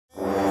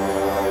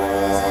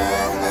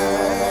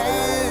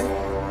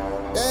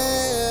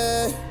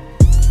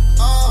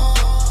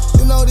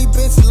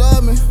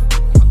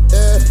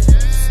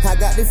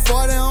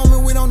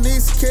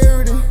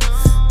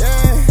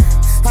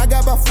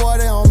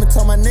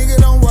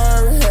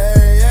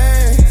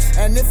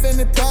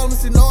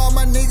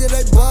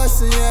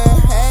bustin', yeah.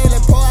 Hey,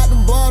 let's pour out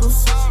them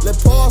bottles,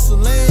 let's pour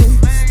some lean.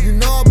 You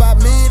know about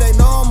me, they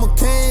know I'm a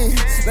king.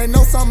 They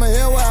know some of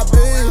here where I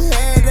be.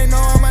 Hey, they know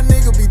how my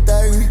nigga be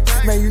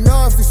thuggin'. Man, you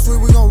know if it's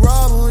sweet, we gon'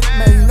 rob 'em.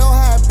 Man, you know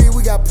how it be,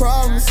 we got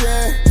problems,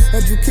 yeah.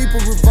 And you keep a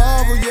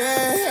revolver,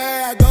 yeah.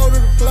 Hey, I go to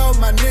the club,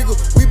 my nigga.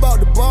 We bought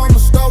the bar in the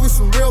store with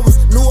some real ones.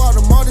 Knew all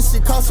the more, this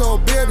shit cost a whole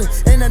building.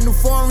 Ain't that new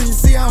foreign, you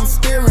see how I'm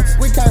steering.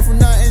 We came from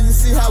nothing, you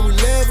see how we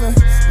living.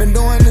 Been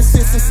doing this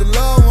shit since a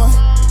little one.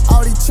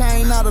 All these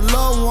chain, not a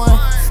low one.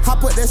 I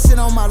put that shit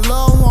on my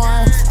low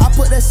one. I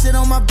put that shit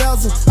on my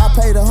bezel. I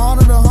paid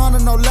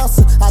 $100, no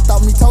lesser. I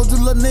thought me told you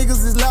little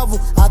niggas is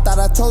level. I thought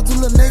I told you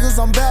little niggas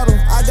I'm better.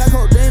 I got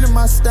codeine in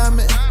my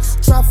stomach.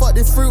 Try fuck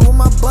this fruit with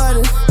my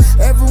buddy.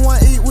 Everyone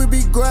eat, we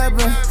be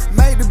grabbing.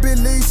 Made the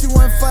believe she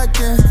wasn't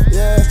fucking.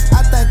 Yeah,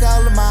 I think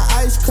all of my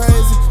ice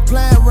crazy.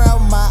 Playing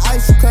around with my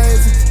ice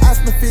crazy. I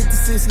spent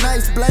 56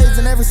 nights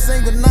blazing. Every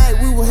single night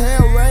we were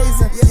hell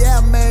raising. Yeah,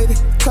 I made it.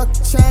 Tuck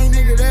the chain,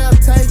 nigga, they'll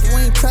take it.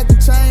 We ain't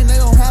tucking chain, they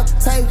gon' have to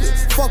take it.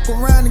 Fuck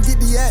around and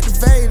get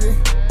deactivated.